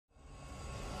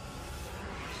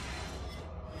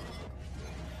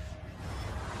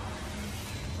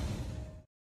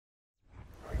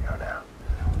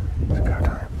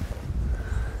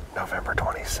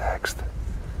26th.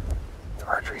 It's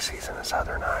archery season in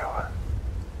southern Iowa.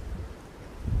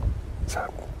 It's a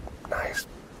nice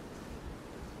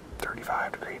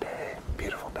 35-degree day,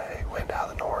 beautiful day, wind out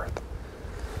of the north,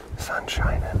 sun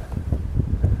shining.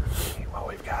 What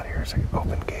we've got here is an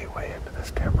open gateway into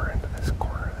this timber, into this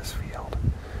corner of this field.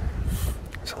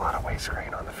 There's a lot of waste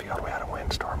grain on the field. We had a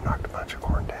windstorm, knocked a bunch of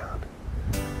corn down.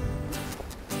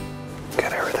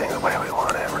 Get everything the way we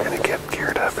want it. We're going to get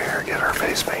geared up here, get our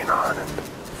face paint on, and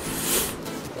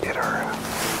get our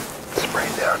spray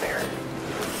down here. I'm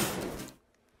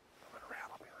going to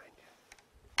rattle behind you.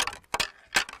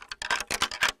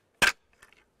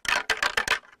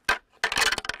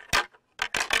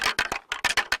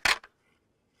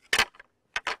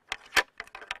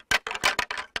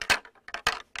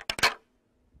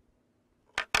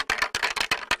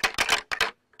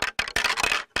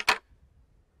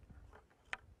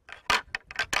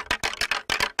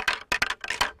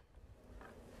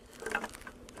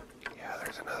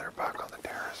 Another buck on the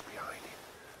terrace behind you.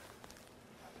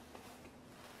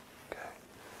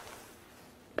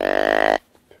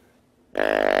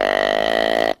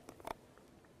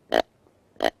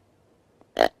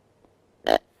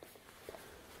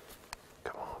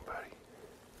 Come on, buddy.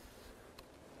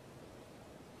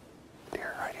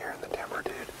 Deer right here in the timber,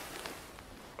 dude.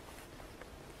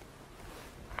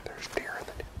 There's deer in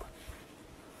the timber.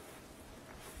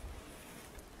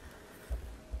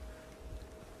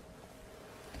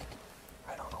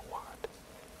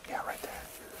 Yeah, right there.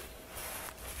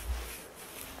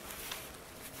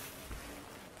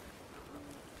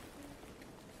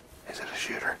 Is it a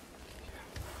shooter?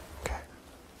 Okay.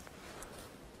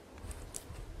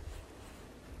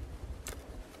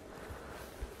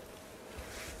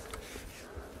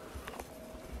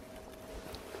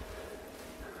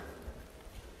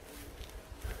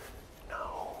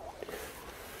 No.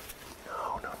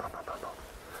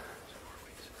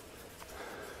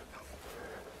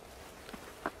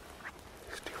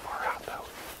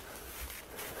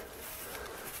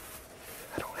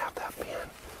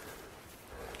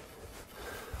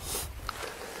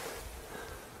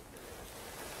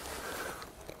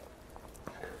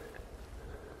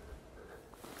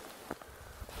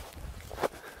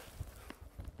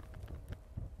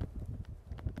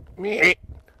 Meat.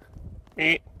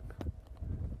 Meat.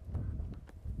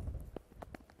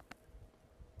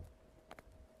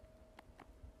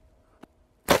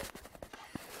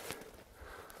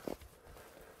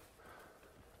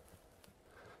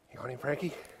 You on him,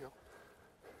 Frankie? Yep.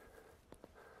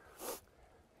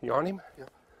 You on him? Yep.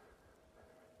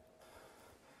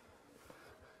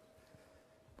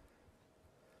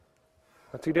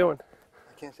 What's he doing?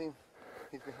 I can't see him.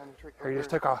 He's behind the tree. Here, he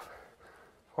just took off.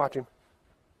 Watch him.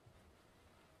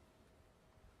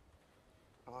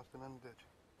 I lost him in the ditch.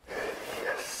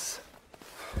 Yes.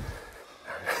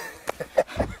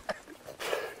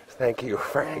 Thank you,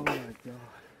 Frank. Oh my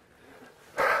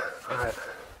God. All right.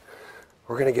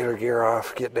 We're going to get our gear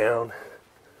off, get down.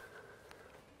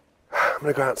 I'm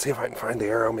going to go out and see if I can find the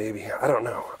arrow, maybe. I don't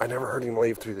know. I never heard him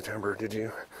leave through the timber, did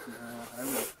you?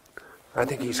 I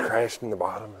think he's crashed in the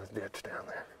bottom of the ditch down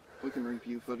there. We can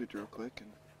review footage real quick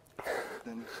and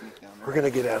then sneak down there. We're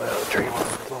going to get out of the tree where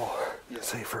it's a little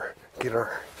safer. Get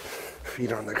our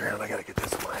feet on the ground. I got to get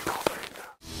this one.